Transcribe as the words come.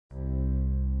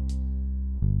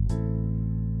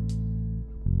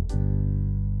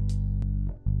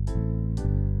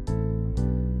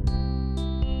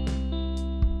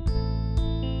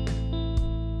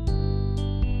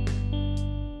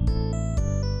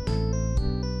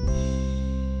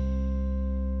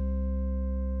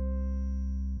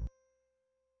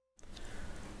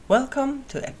Welcome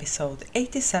to episode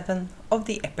 87 of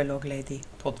the Epilogue Lady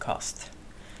podcast.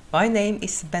 My name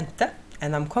is Bente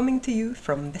and I'm coming to you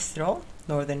from Vesterålen,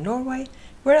 northern Norway,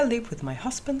 where I live with my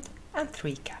husband and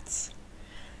 3 cats.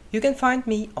 You can find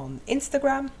me on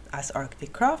Instagram as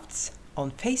Arctic Crafts,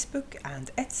 on Facebook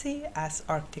and Etsy as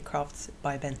Arctic Crafts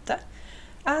by Bente,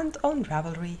 and on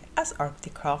Ravelry as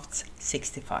Arctic Crafts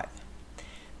 65.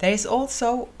 There is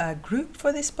also a group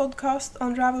for this podcast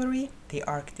on Ravelry, the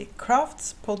Arctic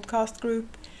Crafts podcast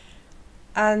group,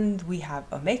 and we have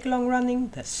a make-along running,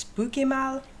 the Spooky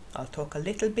Mal. I'll talk a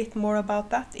little bit more about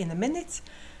that in a minute.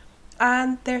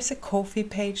 And there's a Ko-fi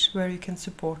page where you can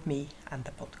support me and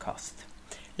the podcast.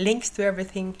 Links to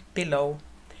everything below.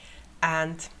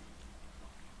 And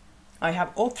I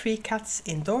have all 3 cats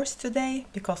indoors today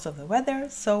because of the weather,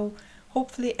 so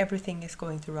hopefully everything is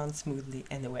going to run smoothly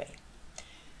anyway.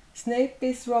 Snape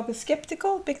is rather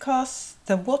skeptical because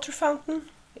the water fountain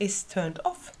is turned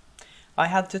off. I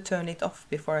had to turn it off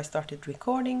before I started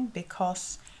recording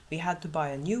because we had to buy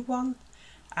a new one,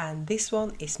 and this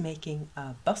one is making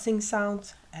a buzzing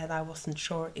sound and I wasn't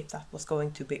sure if that was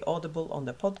going to be audible on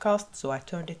the podcast, so I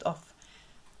turned it off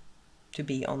to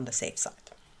be on the safe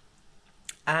side.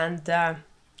 And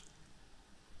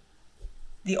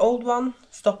the old one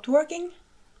stopped working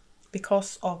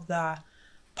because of the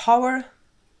power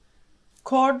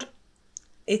cord.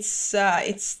 It's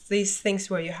these things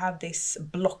where you have this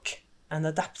block, an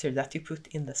adapter that you put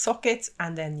in the socket,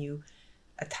 and then you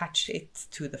attach it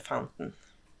to the fountain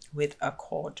with a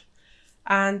cord.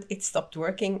 And it stopped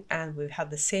working, and we've had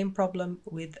the same problem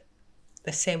with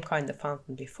the same kind of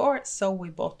fountain before, so we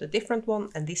bought a different one,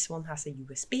 and this one has a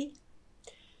USB,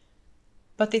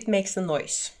 but it makes a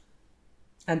noise,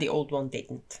 and the old one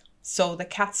didn't. So the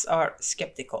cats are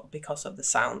skeptical because of the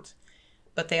sound.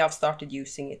 But they have started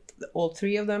using it, all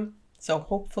 3 of them, so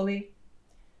hopefully.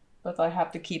 But I have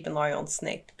to keep an eye on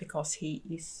Snape because he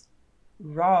is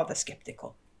rather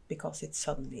skeptical because it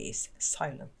suddenly is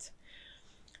silent.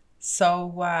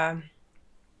 So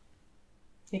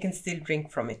he can still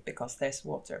drink from it because there's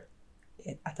water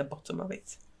at the bottom of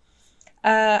it.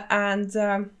 I'm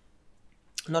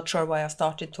not sure why I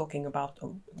started talking about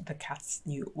the cat's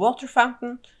new water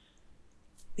fountain.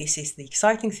 This is the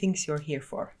exciting things you're here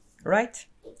for. Right.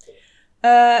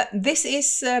 This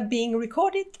is being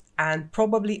recorded and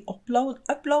probably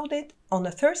uploaded on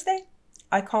a Thursday.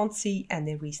 I can't see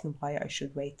any reason why I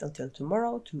should wait until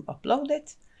tomorrow to upload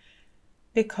it,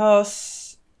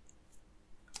 because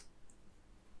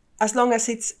as long as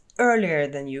it's earlier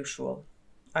than usual,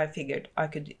 I figured I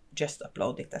could just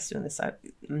upload it as soon as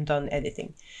I'm done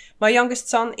editing. My youngest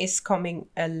son is coming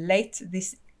late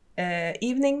this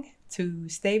evening to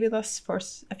stay with us for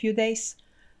a few days.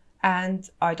 And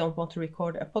I don't want to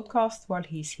record a podcast while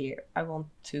he's here. I want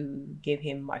to give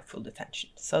him my full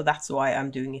attention. So that's why I'm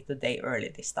doing it a day early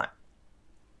this time.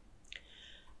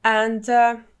 And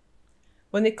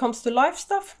when it comes to life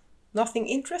stuff, nothing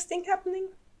interesting happening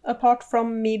apart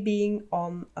from me being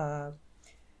on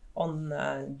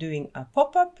doing a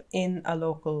pop-up in a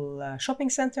local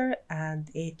shopping center, and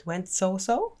it went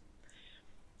so-so.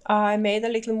 I made a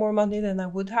little more money than I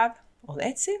would have on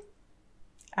Etsy.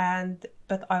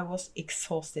 But I was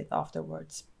exhausted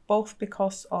afterwards, both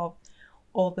because of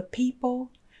all the people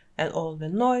and all the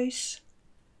noise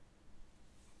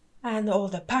and all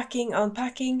the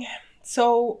unpacking.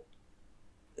 So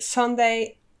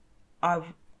Sunday I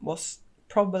was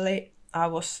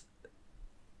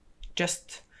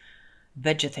just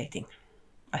vegetating.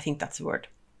 I think that's the word,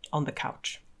 on the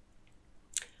couch.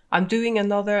 I'm doing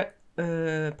another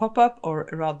pop-up, or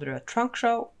rather a trunk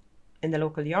show, in the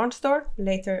local yarn store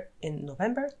later in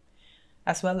November,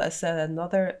 as well as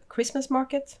another Christmas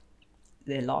market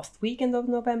the last weekend of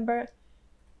November.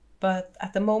 But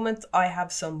at the moment I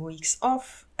have some weeks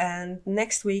off, and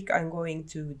next week I'm going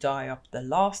to dye up the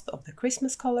last of the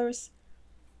Christmas colors,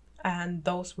 and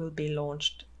those will be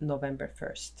launched November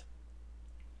 1st.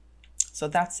 So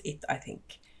that's it, I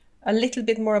think. A little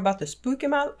bit more about the Spooky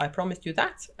Mal, I promised you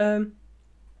that.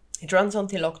 It runs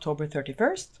until October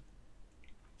 31st.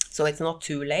 So it's not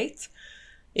too late.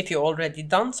 If you've already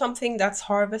done something that's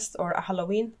harvest or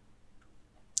Halloween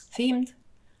themed,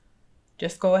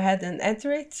 just go ahead and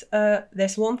enter it.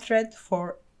 There's one thread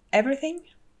for everything,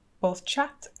 both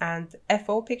chat and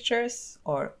FO pictures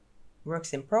or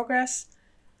works in progress,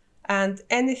 and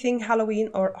anything Halloween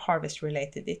or harvest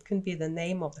related. It can be the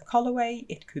name of the colorway,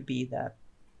 it could be the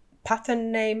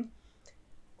pattern name,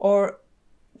 or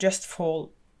just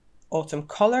fall, autumn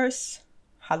colors,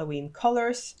 Halloween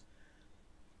colors.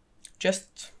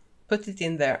 Just put it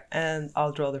in there and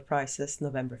I'll draw the prizes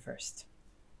November 1st.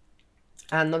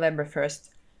 And November 1st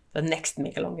the next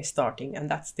make-along is starting, and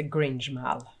that's the Grinch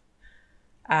Mal.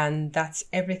 And that's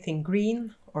everything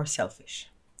green or selfish.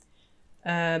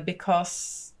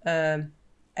 Because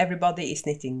everybody is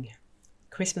knitting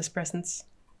Christmas presents,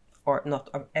 or not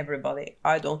everybody.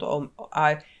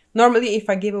 Normally, if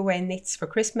I give away knits for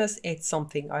Christmas, it's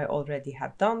something I already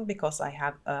have done, because I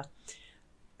have a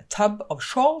tub of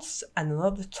shawls and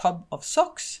another tub of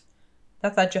socks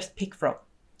that I just pick from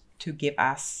to give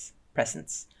as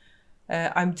presents.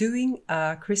 I'm doing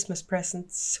a Christmas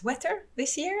present sweater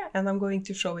this year, and I'm going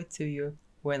to show it to you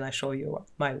when I show you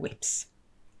my whips.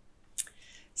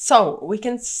 So we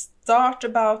can start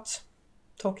about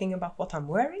talking about what I'm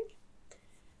wearing.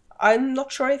 I'm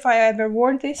not sure if I ever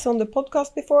worn this on the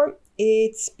podcast before.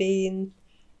 It's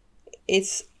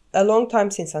a long time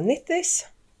since I knit this.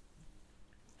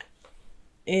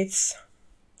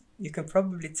 You can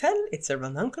probably tell, it's a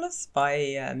Ranunculus by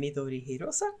Midori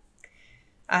Hirose.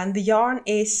 And the yarn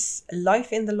is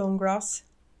Life in the Long Grass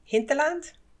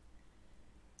Hinterland.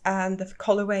 And the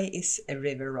colorway is a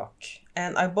River Rock.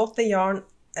 And I bought the yarn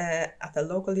at a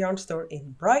local yarn store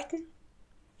in Brighton.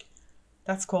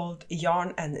 That's called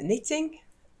Yarn and Knitting,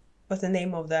 but the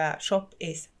name of the shop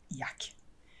is Yak.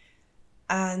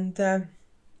 And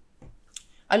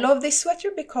I love this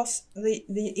sweater because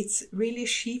it's really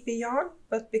sheepy yarn,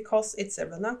 but because it's a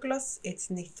ranunculus, it's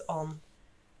knit on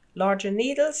larger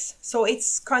needles, so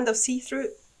it's kind of see-through,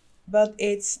 but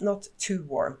it's not too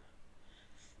warm.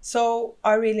 So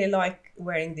I really like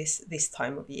wearing this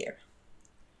time of year.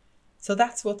 So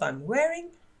that's what I'm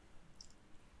wearing.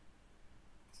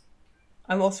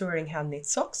 I'm also wearing hand-knit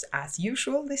socks as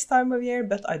usual this time of year,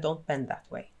 but I don't bend that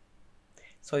way,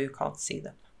 so you can't see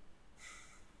them.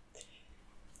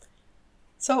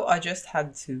 So I just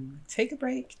had to take a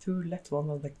break to let one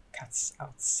of the cats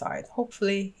outside.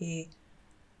 Hopefully he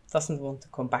doesn't want to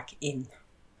come back in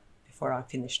before I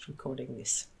finished recording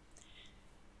this.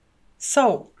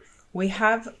 So we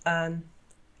have an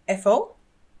FO.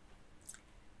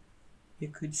 You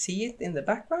could see it in the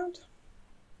background.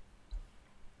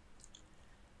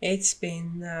 It's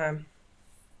been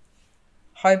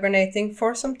hibernating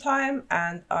for some time,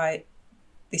 and I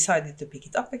decided to pick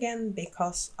it up again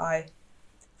because I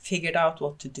figured out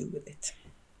what to do with it.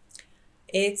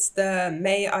 It's the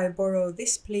May I Borrow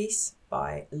This Please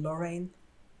by Lorraine.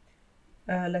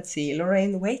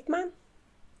 Lorraine Waitman.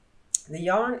 The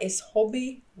yarn is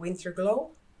Hobby Winter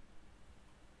Glow.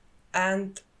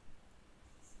 And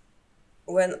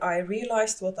when I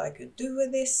realized what I could do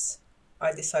with this,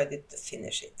 I decided to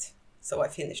finish it. So I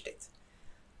finished it.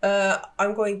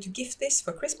 I'm going to gift this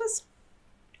for Christmas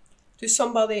to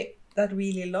somebody that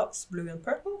really loves blue and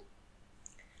purple.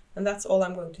 And that's all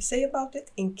I'm going to say about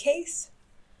it, in case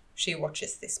she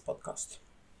watches this podcast.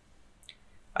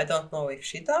 I don't know if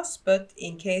she does, but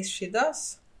in case she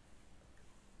does.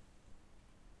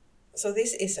 So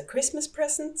this is a Christmas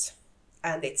present,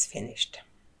 and it's finished.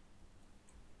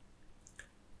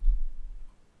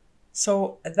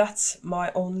 So that's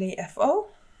my only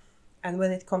FO. And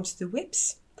when it comes to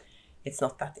whips, it's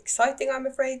not that exciting, I'm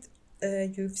afraid.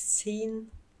 You've seen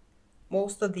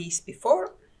most of these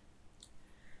before.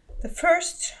 The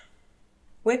first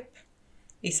whip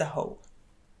is a hoe.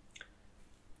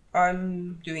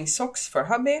 I'm doing socks for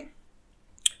hubby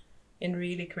in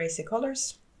really crazy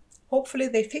colors. Hopefully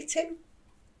they fit him.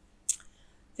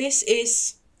 This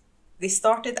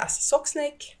started as a sock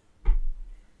snake,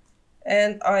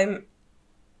 and I'm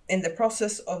in the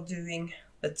process of doing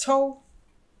the toe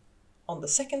on the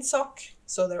second sock.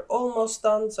 So they're almost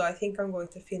done, so I think I'm going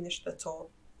to finish the toe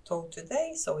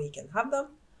today so he can have them.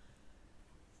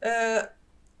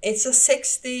 It's a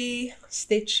 60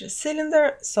 stitch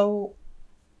cylinder, so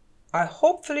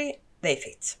hopefully they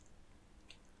fit.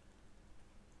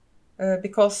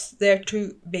 Because they're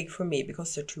too big for me,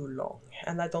 because they're too long,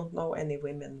 and I don't know any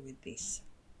women with this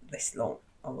long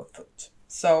of a foot.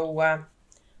 So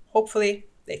hopefully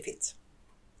they fit.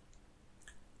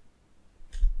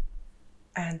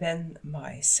 And then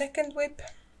my second whip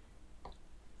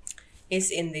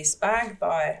is in this bag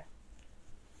by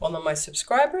one of my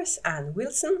subscribers, Anne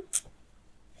Wilson.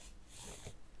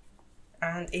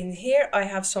 And in here I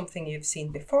have something you've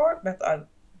seen before, but I've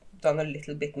done a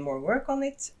little bit more work on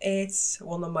it. It's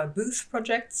one of my booth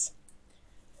projects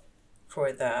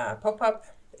for the pop-up.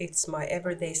 It's my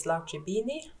Everyday Slouchy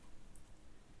Beanie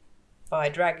by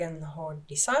Dragon Hoard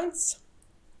Designs.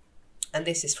 And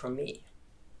this is for me.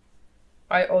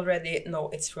 I already know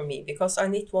it's for me because I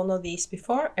knit one of these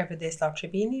before, Everyday Slouchy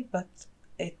Beanie, but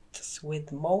it's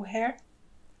with mohair,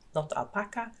 not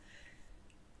alpaca,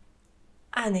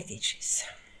 and it itches.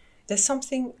 There's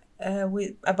something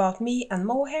about me and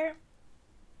mohair.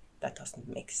 that doesn't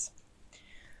mix.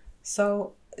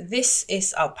 So this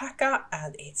is alpaca,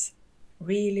 and it's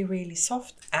really, really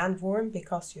soft and warm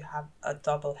because you have a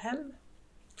double hem.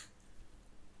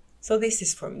 So this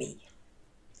is for me,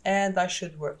 and I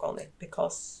should work on it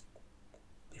because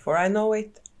before I know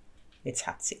it, it's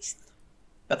hat season.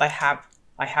 But I have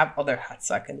other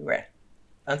hats I can wear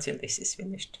until this is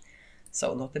finished,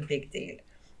 so not a big deal.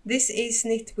 This is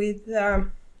knit with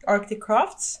Arctic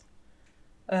Crafts,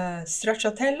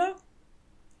 stracciatella,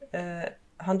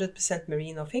 100%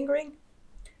 merino fingering,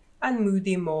 and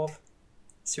Moody Mauve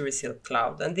Surisilk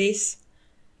Cloud. And this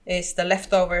is the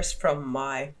leftovers from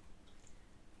my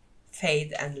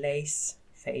Fade and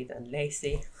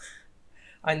Lacy.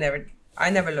 I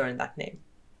never learned that name,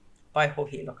 by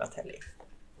Hohi Locatelli.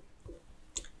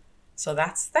 So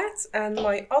that's that, and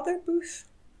my other booth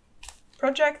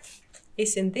project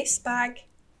is in this bag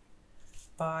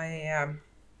by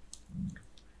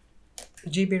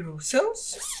GB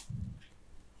Rousseau's,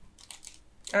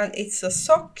 and it's a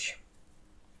sock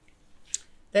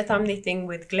that I'm knitting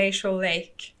with Glacial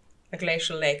Lake, a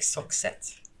Glacial Lake sock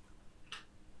set.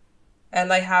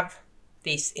 And I have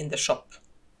these in the shop.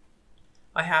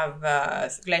 I have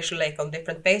Glacial Lake on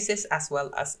different bases as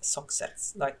well as sock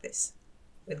sets like this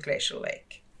with Glacial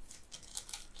Lake.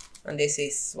 And this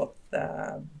is what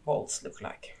the balls look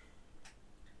like.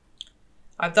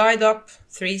 I've dyed up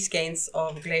 3 skeins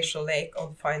of Glacial Lake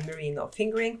on fine merino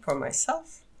fingering for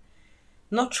myself.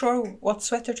 Not sure what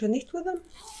sweater to knit with them.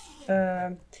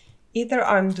 Either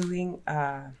I'm doing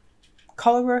a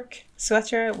colorwork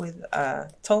sweater with a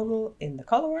tonal in the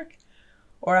colorwork,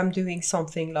 or I'm doing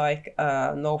something like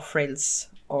No Frills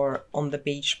or On the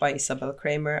Beach by Isabel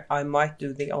Kramer. I might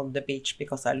do the On the Beach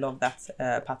because I love that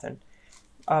pattern.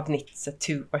 I've knit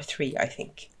 2 or 3, I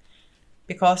think.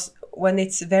 Because when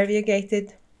it's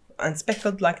variegated and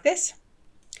speckled like this,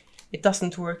 it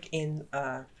doesn't work in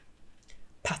a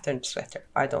patterned sweater,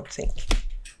 I don't think.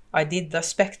 I did the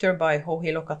Spectre by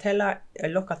Hohi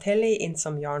Locatelli in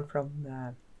some yarn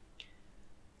from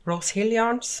Rose Hill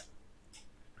Yarns,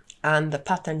 and the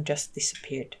pattern just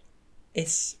disappeared.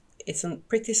 It's a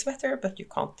pretty sweater, but you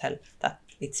can't tell that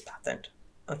it's patterned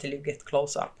until you get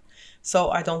close up. So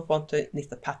I don't want to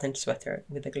knit a patterned sweater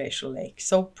with a Glacial Lake.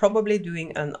 So probably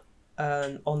doing an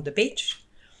On the Beach.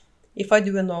 If I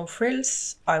do a No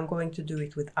Frills, I'm going to do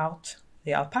it without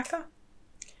the alpaca.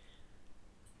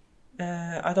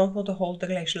 I don't want to hold the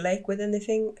Glacial Lake with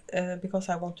anything because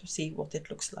I want to see what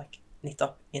it looks like knit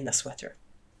up in a sweater.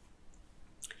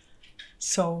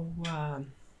 So,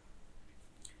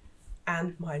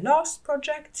 and my last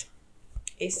project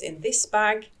is in this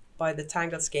bag by the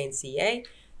Tangled Skein CA.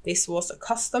 This was a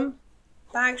custom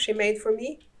bag she made for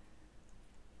me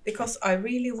because I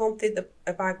really wanted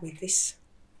a bag with this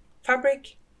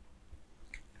fabric,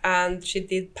 and she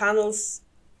did panels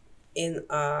in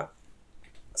a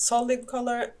solid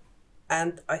color,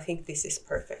 and I think this is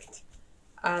perfect.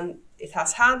 And it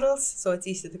has handles, so it's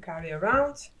easy to carry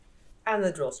around, and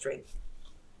a drawstring.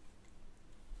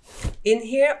 In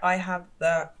here I have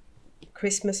the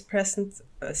Christmas present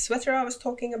sweater I was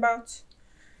talking about,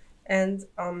 and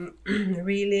I'm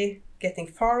really getting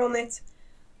far on it.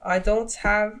 I don't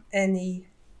have any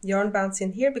yarn bands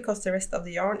in here because the rest of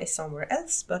the yarn is somewhere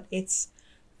else, but it's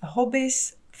a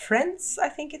Hobbies Friends, I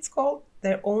think it's called,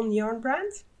 their own yarn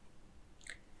brand,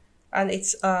 and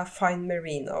it's a fine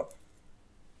merino,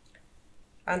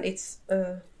 and it's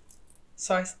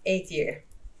size 8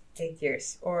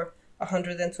 years or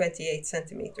 128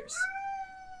 centimeters,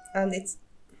 and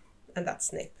that's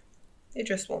Snape. It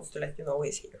just wants to let you know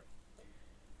he's here.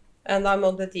 And I'm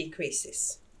on the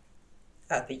decreases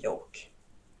at the yoke.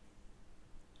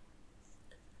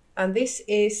 And this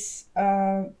is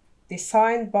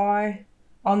designed by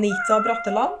Anita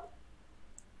Bratheland.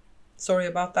 Sorry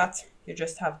about that. You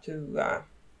just have to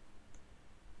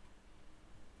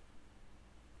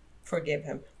forgive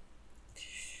him.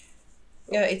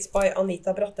 It's by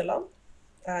Anita Bratheland,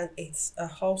 and it's a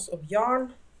House of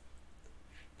Yarn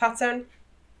pattern,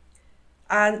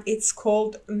 and it's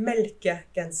called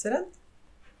Melkegenseren,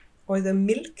 or the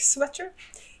milk sweater.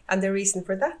 And the reason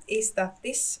for that is that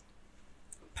this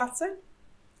pattern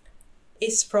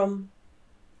is from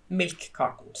milk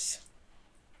cartons.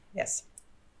 Yes,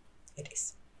 it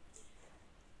is.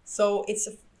 So it's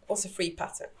also a free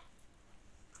pattern.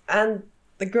 And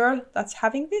the girl that's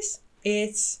having this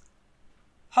is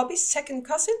Hobby's second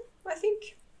cousin, I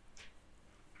think.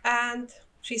 And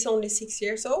she's only 6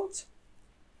 years old,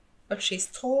 but she's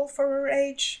tall for her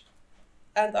age.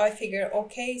 And I figure,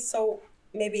 okay, so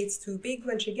maybe it's too big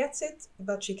when she gets it,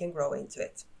 but she can grow into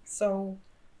it. So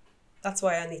that's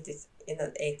why I knit it in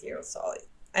an 8-year-old size.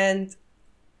 And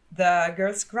the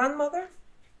girl's grandmother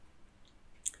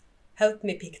helped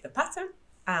me pick the pattern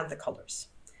and the colors.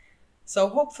 So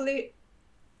hopefully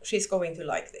she's going to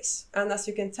like this. And as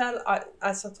you can tell,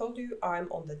 as I told you,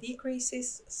 I'm on the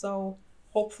decreases, so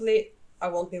hopefully I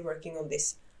won't be working on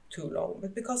this too long.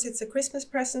 But because it's a Christmas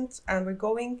present and we're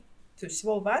going to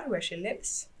Svolvær, where she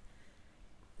lives,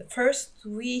 the first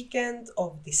weekend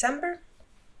of December,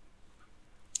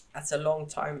 that's a long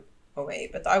time away,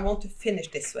 but I want to finish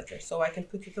this sweater so I can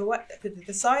put it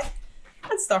aside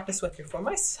and start the sweater for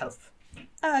myself.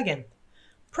 Again,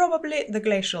 probably the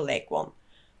Glacial Lake one.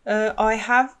 I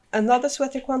have another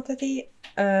sweater quantity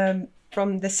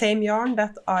from the same yarn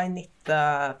that I knit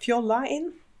the Fjolla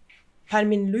in,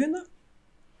 Permin Luna.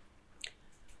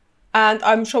 And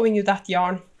I'm showing you that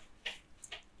yarn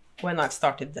when I've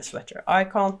started the sweater.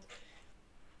 I'm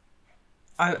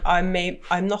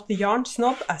not the yarn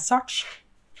snob as such,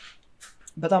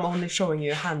 but I'm only showing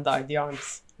you hand-dyed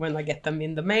yarns when I get them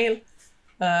in the mail.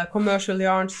 Commercial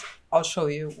yarns, I'll show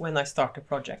you when I start the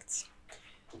projects.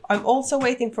 I'm also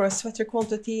waiting for a sweater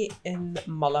quantity in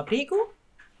Malabrigo.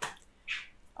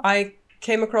 I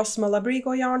came across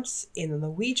Malabrigo yarns in a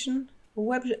Norwegian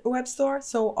web store,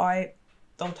 so I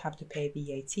don't have to pay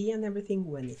VAT and everything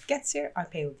when it gets here. I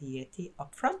pay VAT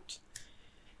up front.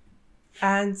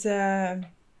 And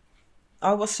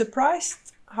I was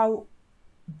surprised how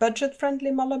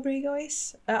budget-friendly Malabrigo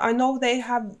is. I know they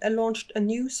have launched a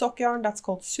new sock yarn that's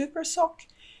called Super Sock.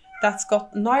 That's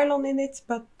got nylon in it,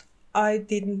 but I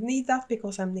didn't need that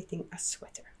because I'm knitting a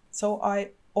sweater. So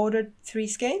I ordered 3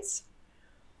 skeins.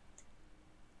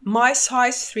 My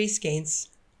size 3 skeins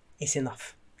is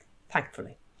enough,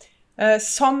 thankfully.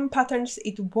 Some patterns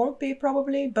it won't be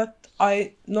probably, but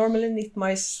I normally knit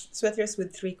my sweaters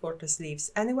with 3/4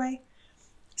 sleeves anyway.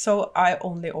 So I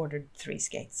only ordered 3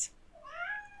 skeins.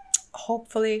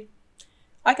 Hopefully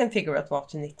I can figure out what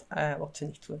to knit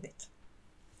with it.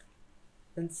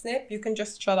 And Snape, you can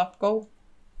just shut up, go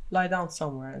lie down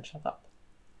somewhere and shut up.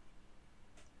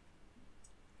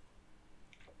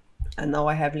 And now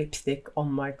I have lipstick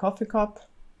on my coffee cup.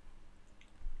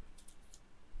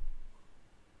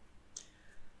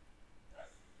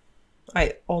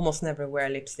 I almost never wear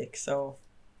lipstick, so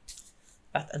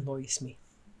that annoys me.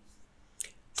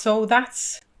 So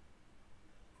that's,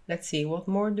 let's see, what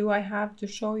more do I have to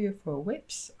show you for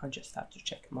whips? I just have to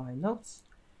check my notes.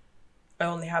 I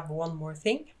only have one more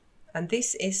thing, and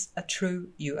this is a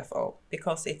true UFO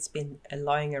because it's been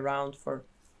lying around for,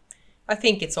 I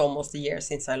think it's almost a year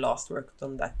since I last worked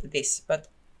on this, but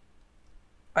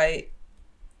I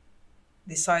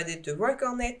decided to work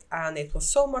on it and it was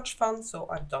so much fun, so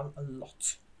I've done a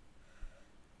lot.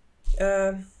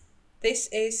 This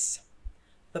is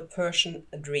the Persian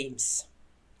Dreams.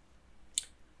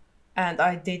 And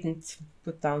I didn't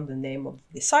put down the name of the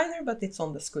designer, but it's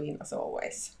on the screen as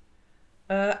always.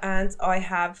 And I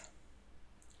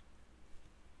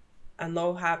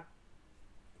now have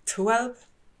 12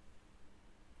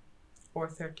 or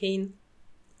 13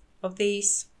 of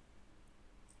these.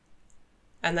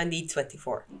 And I need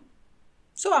 24.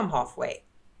 So I'm halfway.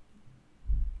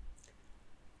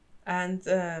 And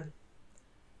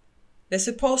there's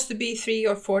supposed to be 3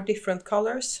 or 4 different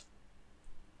colors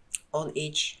on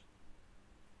each.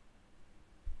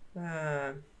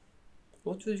 What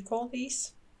would you call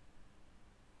these?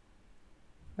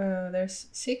 There's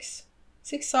six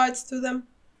sides to them.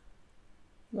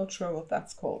 Not sure what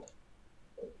that's called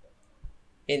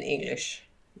in English.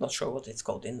 Not sure what it's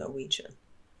called in Norwegian.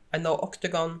 I know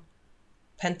octagon,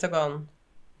 pentagon.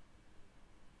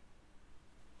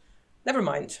 Never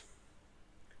mind.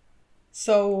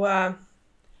 So,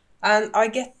 and I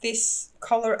get this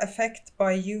color effect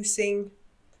by using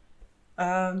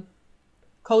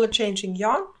color changing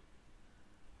yarn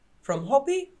from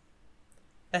Hobby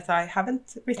that I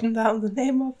haven't written down the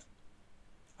name of.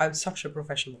 I'm such a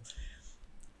professional.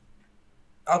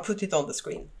 I'll put it on the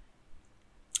screen.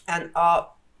 And a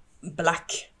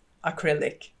black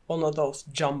acrylic, one of those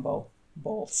jumbo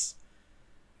balls.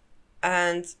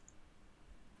 And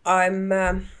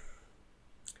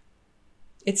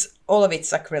it's all of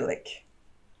it's acrylic.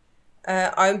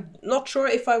 I'm not sure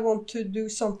if I want to do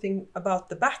something about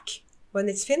the back when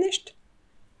it's finished.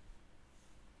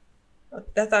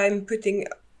 That I'm putting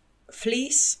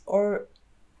fleece or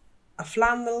a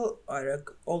flannel or an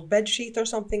old bed sheet or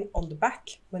something on the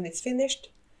back when it's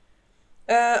finished.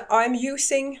 I'm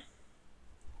using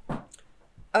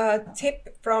a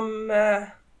tip from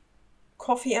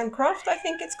Coffee and Craft, I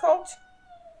think it's called.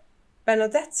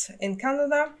 Bernadette in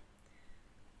Canada.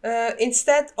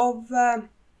 Instead of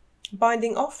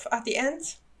binding off at the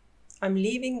end, I'm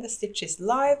leaving the stitches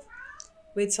live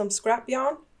with some scrap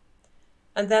yarn.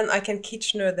 And then I can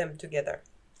Kitchener them together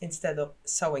instead of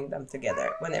sewing them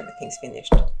together when everything's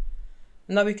finished.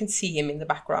 Now you can see him in the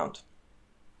background.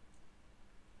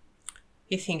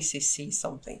 He thinks he sees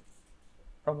something,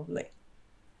 probably.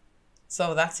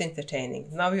 So that's entertaining.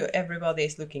 Now everybody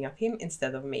is looking at him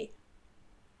instead of me.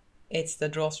 It's the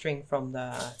drawstring from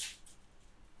the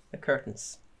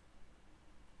curtains.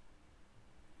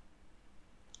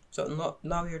 So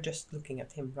now you're just looking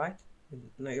at him, right?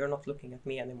 No, you're not looking at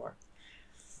me anymore.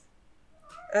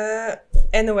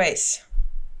 Anyways,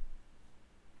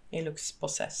 he looks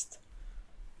possessed.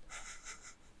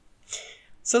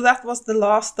 So that was the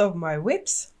last of my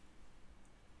whips.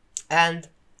 And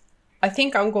I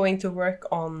think I'm going to work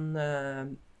on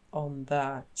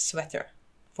the sweater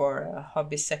for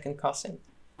hubby's second cousin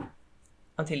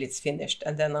until it's finished.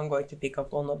 And then I'm going to pick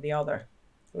up one of the other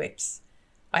whips.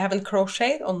 I haven't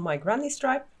crocheted on my granny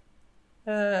stripe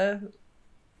for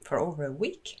over a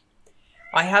week.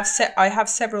 I have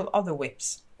several other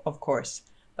whips, of course,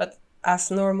 but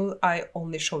as normal, I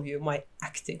only show you my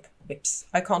active whips.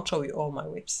 I can't show you all my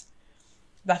whips.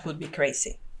 That would be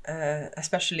crazy,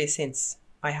 especially since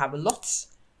I have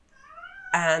lots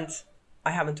and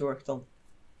I haven't worked on.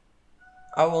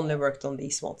 I've only worked on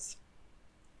these ones.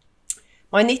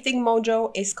 My knitting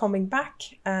mojo is coming back,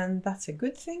 and that's a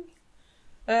good thing.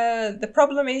 The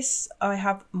problem is I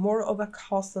have more of a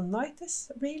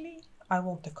castanitis, really. I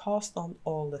want to cast on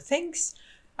all the things,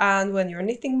 and when your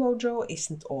knitting mojo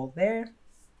isn't all there,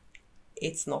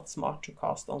 it's not smart to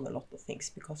cast on a lot of things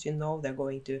because you know they're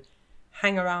going to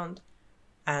hang around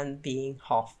and being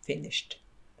half finished.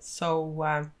 So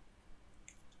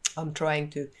I'm trying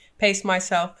to pace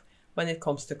myself when it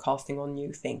comes to casting on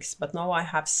new things. But now I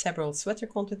have several sweater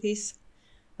quantities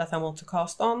that I want to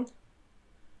cast on.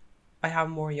 I have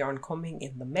more yarn coming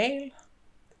in the mail.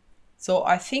 So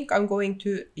I think I'm going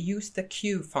to use the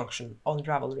queue function on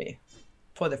Ravelry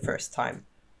for the first time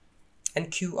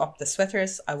and queue up the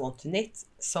sweaters I want to knit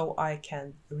so I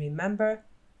can remember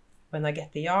when I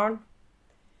get the yarn,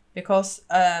 because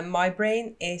my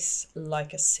brain is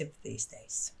like a sieve these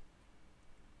days.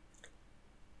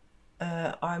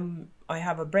 I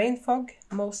have a brain fog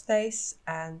most days,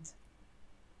 and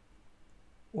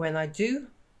when I do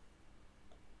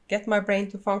get my brain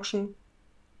to function,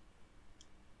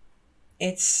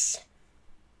 it's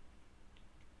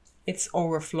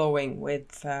overflowing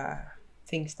with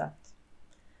things that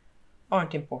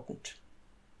aren't important.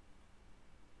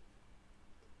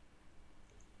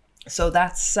 So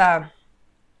that's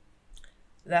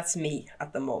me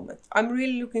at the moment. I'm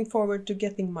really looking forward to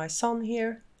getting my son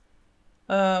here.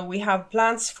 We have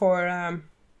plans for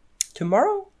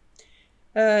tomorrow.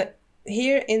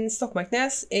 Here in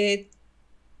STOKMARKNES, it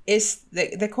is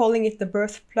they're calling it the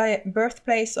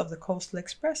birthplace of the Coastal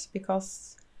Express,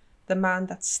 because the man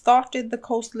that started the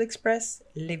Coastal Express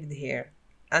lived here,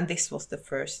 and this was the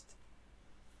place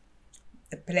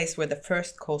where the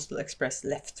first Coastal Express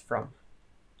left from.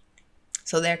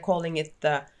 So they're calling it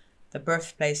the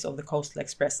birthplace of the Coastal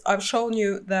Express. I've shown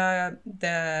you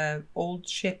the old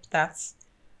ship that's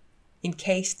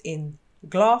encased in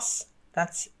glass.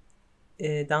 That's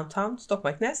downtown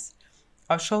STOKMARKNES.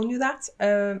 I've shown you that.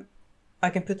 I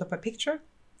can put up a picture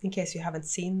in case you haven't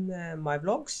seen my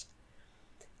vlogs.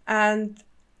 And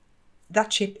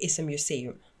that ship is a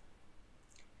museum.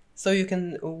 So you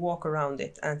can walk around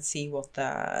it and see what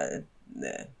the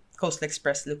Coastal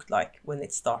Express looked like when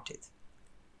it started,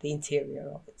 the interior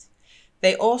of it.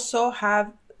 They also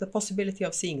have the possibility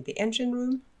of seeing the engine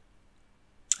room.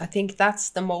 I think that's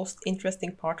the most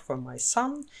interesting part for my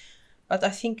son. But I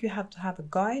think you have to have a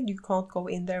guide. You can't go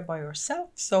in there by yourself.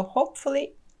 So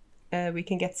hopefully we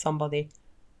can get somebody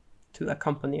to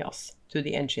accompany us to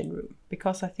the engine room,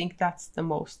 because I think that's the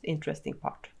most interesting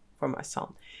part for my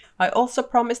son. I also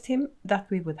promised him that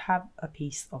we would have a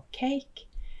piece of cake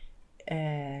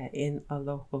in a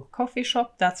local coffee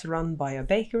shop that's run by a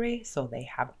bakery. So they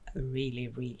have really,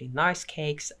 really nice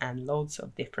cakes and loads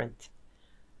of different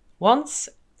ones.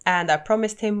 And I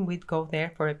promised him we'd go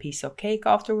there for a piece of cake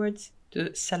afterwards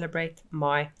to celebrate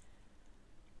my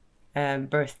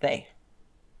birthday.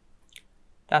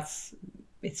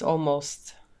 It's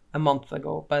almost a month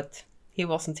ago, but he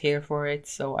wasn't here for it,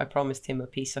 so I promised him a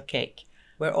piece of cake.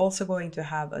 We're also going to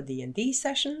have a D&D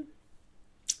session,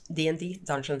 D&D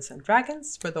Dungeons and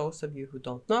Dragons, for those of you who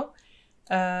don't know.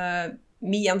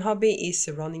 Me and hubby is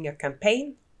running a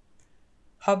campaign.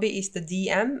 Hubby is the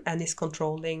DM and is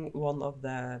controlling one of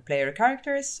the player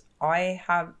characters. I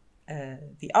have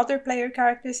the other player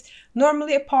characters.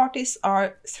 Normally parties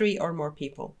are 3 or more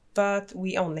people, but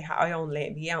we only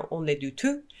do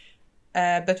 2.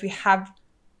 But we have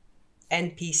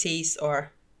NPCs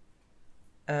or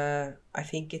I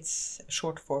think it's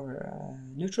short for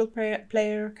neutral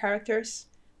player characters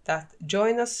that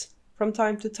join us from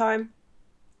time to time.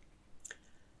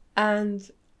 And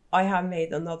I have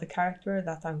made another character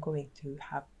that I'm going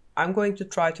to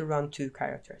try to run 2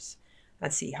 characters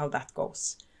and see how that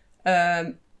goes.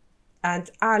 And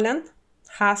Erlend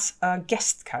has a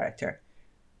guest character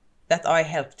that I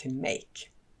helped him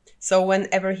make. So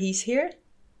whenever he's here,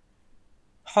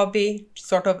 Hobby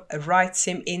sort of writes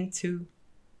him into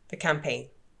the campaign,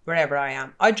 wherever I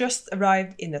am. I just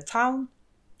arrived in a town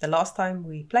the last time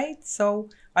we played, so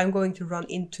I'm going to run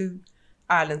into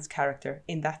Erlend's character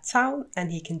in that town,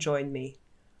 and he can join me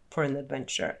for an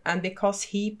adventure. And because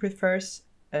he prefers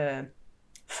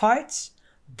fights,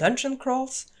 dungeon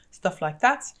crawls, stuff like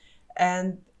that,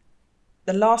 and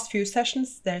the last few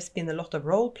sessions there's been a lot of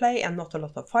role play and not a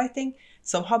lot of fighting,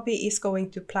 so Hobby is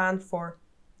going to plan for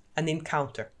an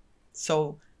encounter.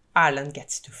 So Erlend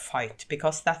gets to fight,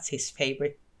 because that's his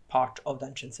favorite part of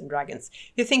Dungeons and Dragons.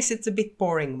 He thinks it's a bit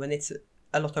boring when it's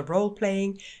a lot of role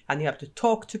playing and you have to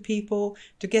talk to people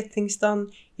to get things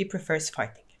done. He prefers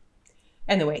fighting.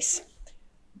 Anyways,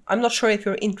 I'm not sure if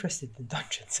you're interested in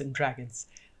Dungeons and Dragons,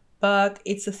 but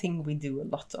it's a thing we do a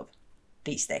lot of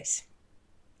these days.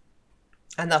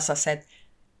 And as I said,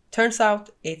 turns out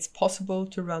it's possible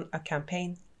to run a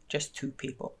campaign just 2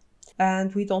 people.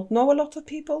 And we don't know a lot of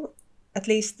people, at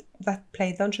least that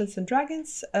play Dungeons and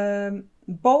Dragons.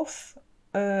 Both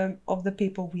of the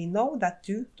people we know that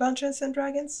do Dungeons and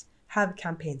Dragons have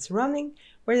campaigns running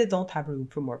where they don't have room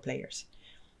for more players.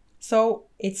 So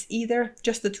it's either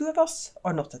just the 2 of us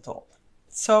or not at all.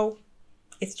 So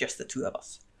it's just the 2 of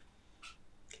us.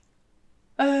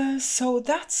 So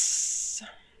that's...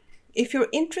 If you're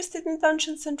interested in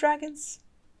Dungeons and Dragons,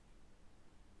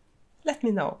 let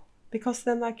me know, because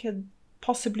then I could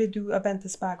possibly do a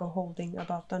Bente's Bag of Holding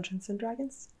about Dungeons and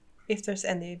Dragons, if there's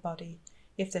any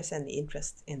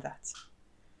interest in that.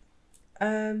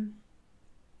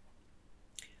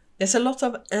 There's a lot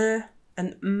of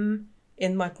and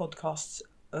in my podcasts,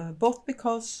 both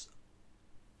because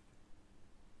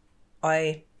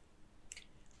I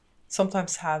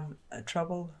sometimes have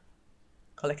trouble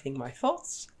collecting my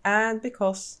thoughts, and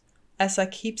because, as I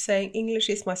keep saying, English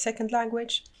is my second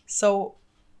language, so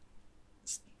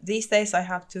these days I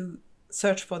have to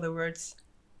search for the words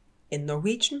in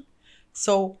Norwegian,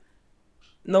 so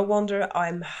no wonder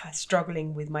I'm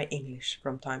struggling with my English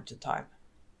from time to time.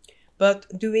 But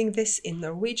doing this in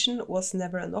Norwegian was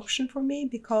never an option for me,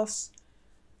 because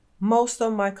most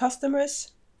of my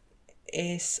customers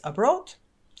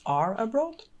are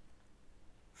abroad.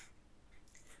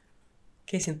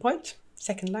 Case in point,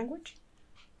 second language.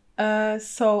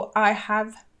 So I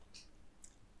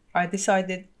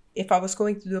decided if I was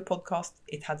going to do a podcast,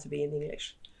 it had to be in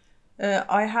English.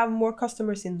 I have more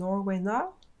customers in Norway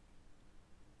now,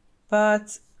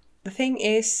 but the thing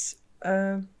is,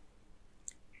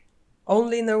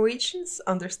 only Norwegians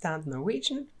understand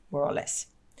Norwegian, more or less.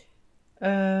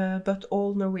 But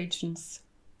all Norwegians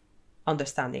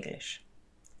understand English.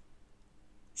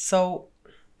 So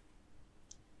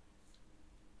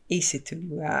easy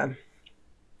to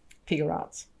figure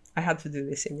out. I had to do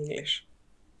this in English.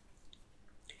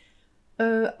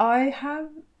 The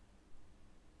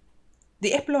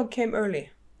epilogue came early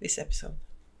this episode,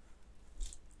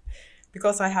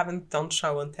 because I haven't done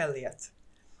show and tell yet.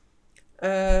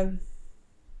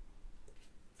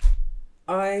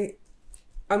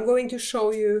 I'm going to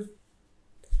show you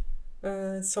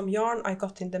some yarn I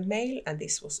got in the mail, and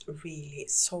this was really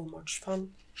so much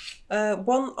fun.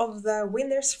 One of the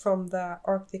winners from the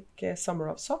Arctic Summer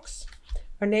of Socks,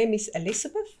 her name is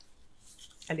Elizabeth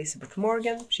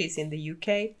Morgan. She's in the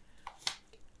UK,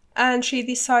 and she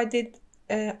decided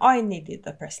I needed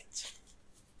a present,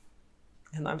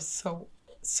 and I'm so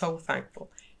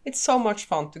thankful. It's so much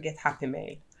fun to get happy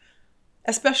mail,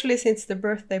 especially since the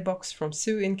birthday box from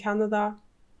Sue in Canada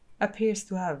appears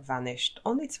to have vanished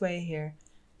on its way here.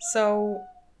 So,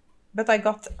 but I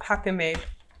got happy mail,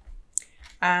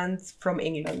 and from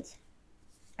England,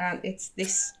 and it's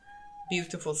this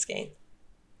beautiful skein.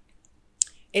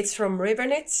 It's from River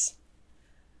Knits,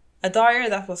 a dyer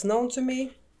that was known to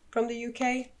me from the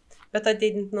UK, but I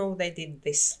didn't know they did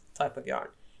this type of yarn.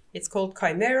 It's called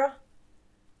Chimera,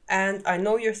 and I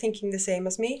know you're thinking the same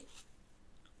as me.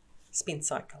 Spin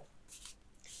cycle.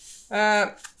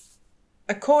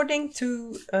 According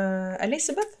to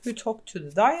Elizabeth, who talked to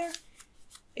the dyer,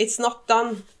 it's not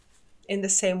done in the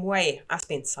same way as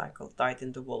spin cycle dyed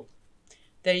in the wool.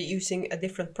 They're using a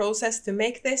different process to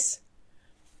make this,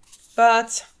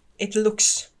 but it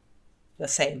looks the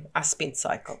same as spin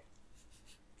cycle.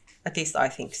 At least I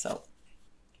think so.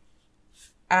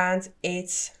 And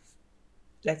it's,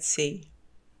 let's see,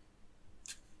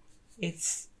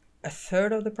 it's a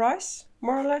third of the price,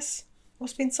 more or less, of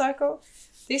Spin Cycle.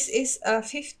 This is a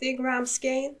 50-gram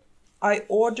skein. I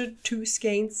ordered 2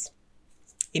 skeins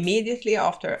immediately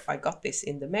after I got this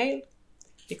in the mail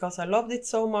because I loved it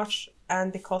so much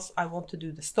and because I want to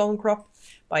do the stone crop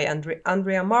by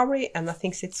Andrea Mowry, and I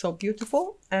think it's so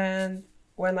beautiful. And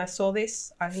when I saw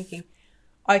this, I'm thinking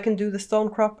I can do the stone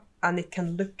crop and it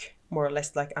can look more or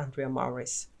less like Andrea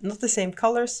Mowry's. Not the same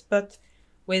colors, but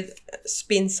with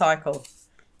Spin Cycle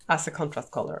as a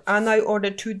contrast color. And I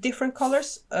ordered 2 different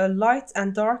colors, light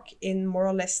and dark, in more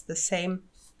or less the same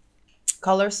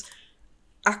colors,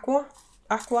 aqua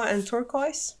and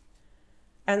turquoise.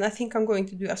 And I think I'm going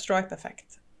to do a stripe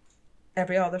effect,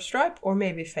 every other stripe, or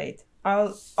maybe fade.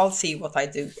 I'll see what I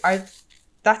do.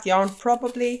 That yarn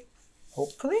probably,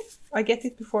 hopefully, I get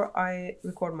it before I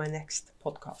record my next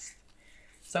podcast.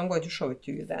 So I'm going to show it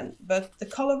to you then. But the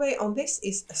colorway on this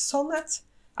is a sonnet,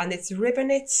 and it's River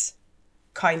Knits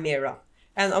Chimera.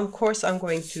 And of course I'm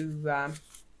going to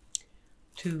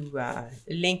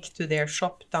link to their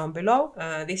shop down below.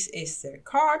 This is their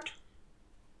card.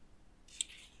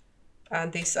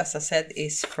 And this, as I said,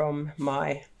 is from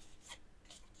a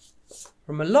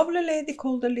lovely lady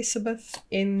called Elizabeth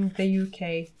in the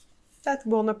UK that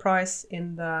won a prize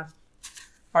in the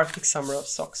Arctic Summer of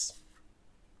Socks.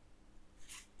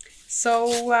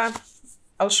 So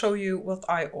I'll show you what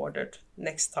I ordered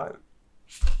next time.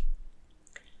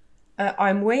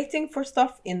 I'm waiting for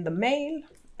stuff in the mail.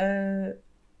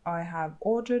 I have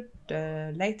ordered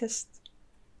the latest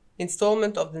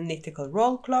installment of the Knitical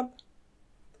Roll Club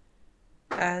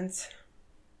and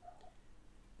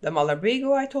the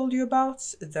Malabrigo I told you about,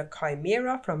 the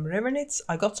Chimera from River Knits.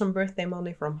 I got some birthday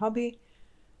money from hubby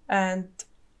and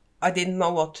I didn't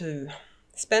know what to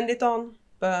spend it on,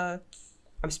 but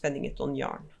I'm spending it on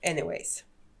yarn. Anyways,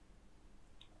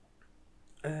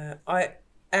 I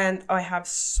have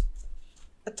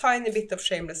a tiny bit of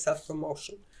shameless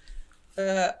self-promotion.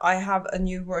 I have a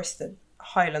new worsted,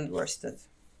 Highland worsted,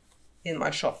 in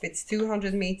my shop. It's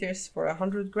 200 meters for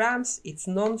 100 grams. It's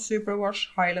non-superwash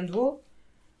Highland wool.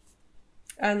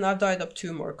 And I've dyed up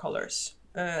 2 more colors.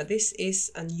 This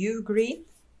is a new green.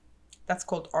 That's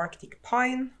called Arctic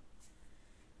Pine.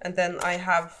 And then I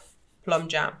have Plum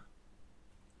Jam.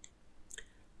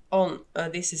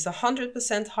 This is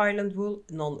 100% Highland wool,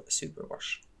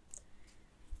 non-superwash.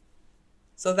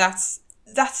 So that's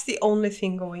the only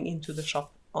thing going into the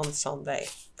shop on Sunday.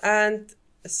 And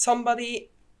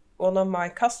one of my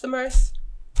customers,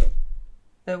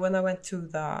 when I went to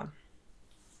the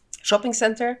shopping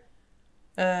center,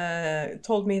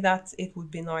 told me that it would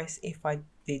be nice if I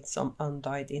did some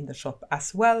undyed in the shop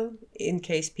as well, in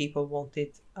case people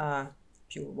wanted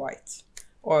pure white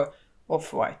or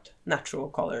off-white, natural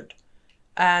colored.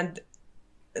 And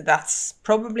that's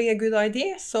probably a good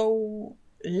idea, so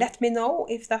let me know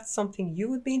if that's something you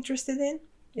would be interested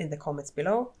in the comments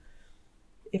below.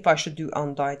 If I should do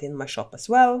undyed in my shop as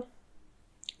well.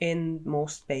 In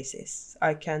most bases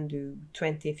I can do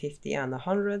 20, 50 and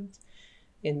 100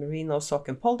 in merino sock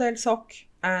and Polldale sock,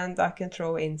 and I can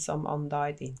throw in some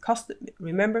undyed in custom.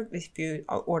 Remember, if you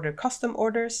order custom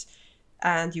orders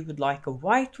and you would like a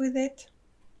white with it,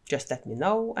 just let me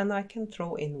know and I can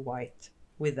throw in white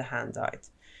with the hand dyed.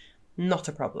 Not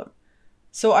a problem.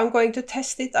 So I'm going to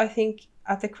test it, I think,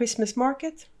 at the Christmas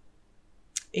market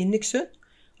in Nyksund.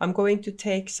 I'm going to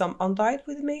take some undyed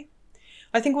with me.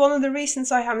 I think one of the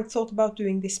reasons I haven't thought about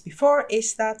doing this before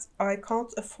is that I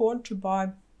can't afford to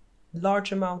buy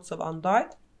large amounts of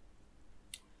undyed.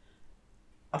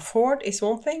 Afford is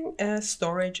one thing,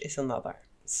 storage is another.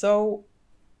 So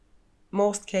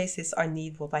most cases I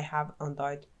need what I have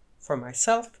undyed for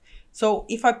myself. So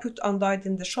if I put undyed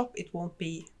in the shop, it won't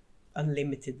be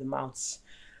unlimited amounts.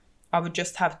 I would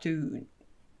just have to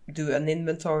do an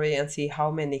inventory and see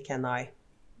how many can I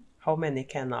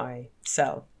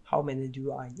sell, how many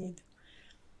do I need.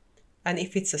 And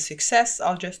if it's a success,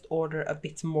 I'll just order a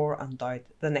bit more undyed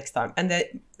the next time. And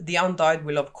the undyed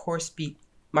will of course be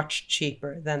much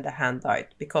cheaper than the hand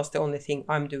dyed, because the only thing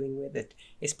I'm doing with it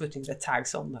is putting the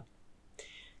tags on them.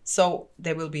 So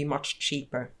they will be much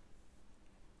cheaper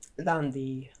than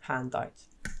the hand dyed.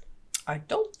 I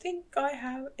don't think I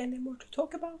have any more to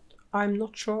talk about. I'm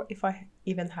not sure if I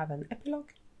even have an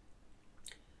epilogue,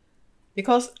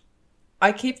 because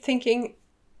I keep thinking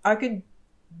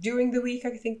during the week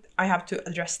I think I have to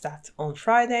address that on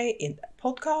Friday in the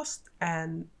podcast,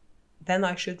 and then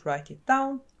I should write it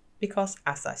down, because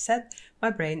as I said, my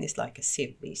brain is like a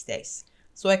sieve these days.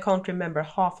 So I can't remember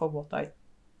half of what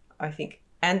I think.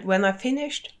 And when I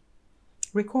finished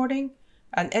recording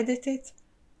and edit it,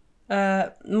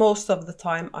 Most of the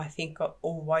time I think, oh,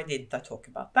 why didn't I talk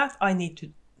about that? I need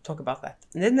to talk about that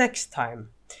the next time.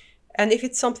 And if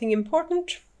it's something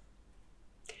important,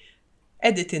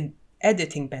 editing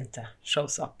Bente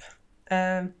shows up.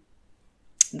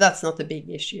 That's not a big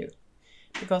issue,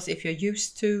 because if you're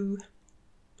used to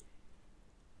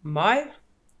my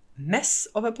mess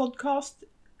of a podcast,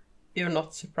 you're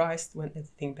not surprised when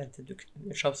editing Bente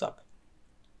shows up.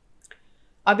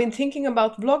 I've been thinking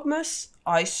about Vlogmas.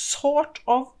 I sort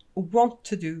of want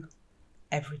to do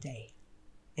every day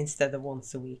instead of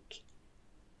once a week.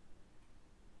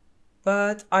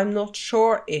 But I'm not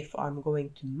sure if I'm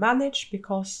going to manage,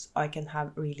 because I can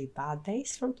have really bad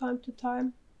days from time to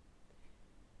time.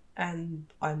 And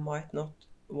I might not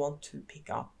want to pick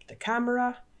up the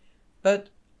camera. But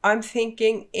I'm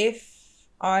thinking, if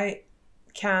I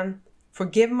can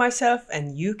forgive myself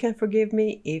and you can forgive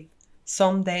me, if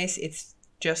some days it's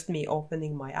just me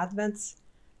opening my advents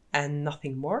and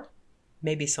nothing more,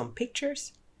 maybe some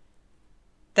pictures,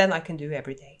 then I can do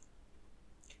every day.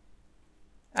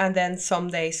 And then some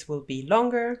days will be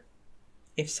longer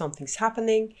if something's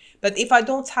happening. But if I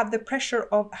don't have the pressure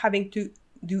of having to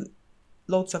do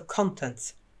loads of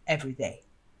content every day,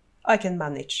 I can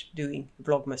manage doing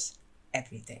Vlogmas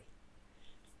every day.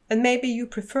 And maybe you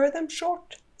prefer them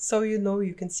short, so you know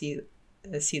you can see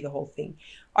the whole thing.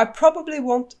 I probably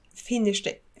won't finish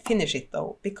it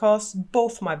though, because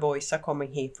both my boys are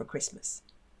coming here for Christmas.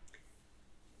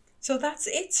 So that's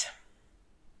it.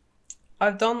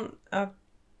 I've done a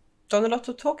lot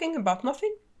of talking about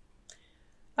nothing,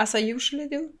 as I usually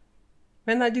do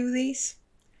when I do these.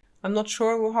 I'm not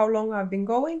sure how long I've been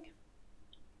going.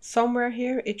 Somewhere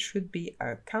here it should be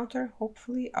a counter.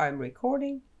 Hopefully I'm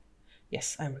recording.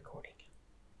 Yes, I'm recording.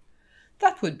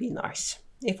 That would be nice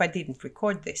if I didn't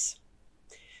record this.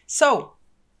 So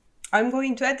I'm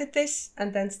going to edit this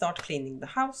and then start cleaning the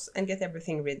house and get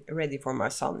everything ready for my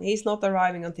son. He's not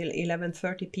arriving until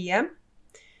 11:30 p.m.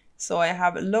 So I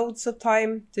have loads of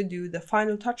time to do the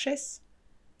final touches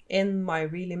in my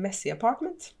really messy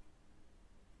apartment.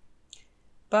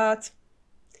 But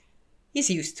he's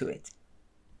used to it.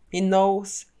 He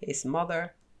knows his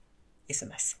mother is a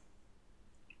mess.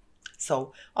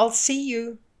 So I'll see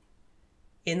you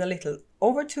in a little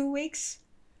over 2 weeks.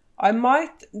 I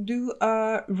might do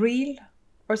a reel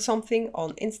or something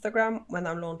on Instagram when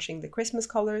I'm launching the Christmas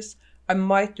colors. I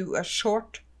might do a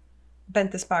short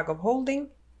Bente's bag of holding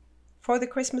for the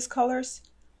Christmas colors.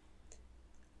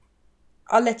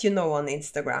 I'll let you know on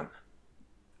Instagram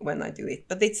when I do it,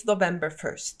 but it's November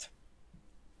 1st.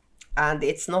 And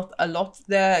it's not a lot.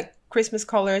 The Christmas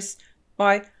colors,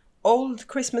 my old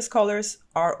Christmas colors,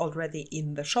 are already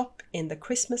in the shop in the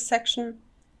Christmas section.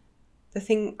 The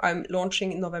thing I'm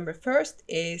launching November 1st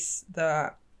is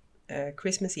the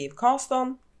Christmas Eve cast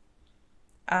on,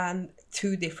 and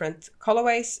 2 different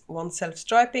colorways, one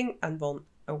self-striping and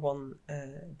one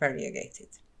variegated.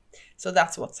 So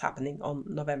that's what's happening on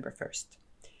November 1st.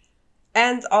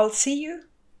 And I'll see you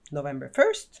November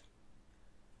 1st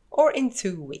or in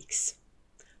 2 weeks.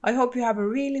 I hope you have a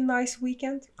really nice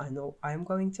weekend. I know I'm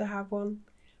going to have one.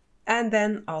 And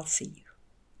then I'll see you.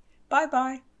 Bye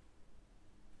bye.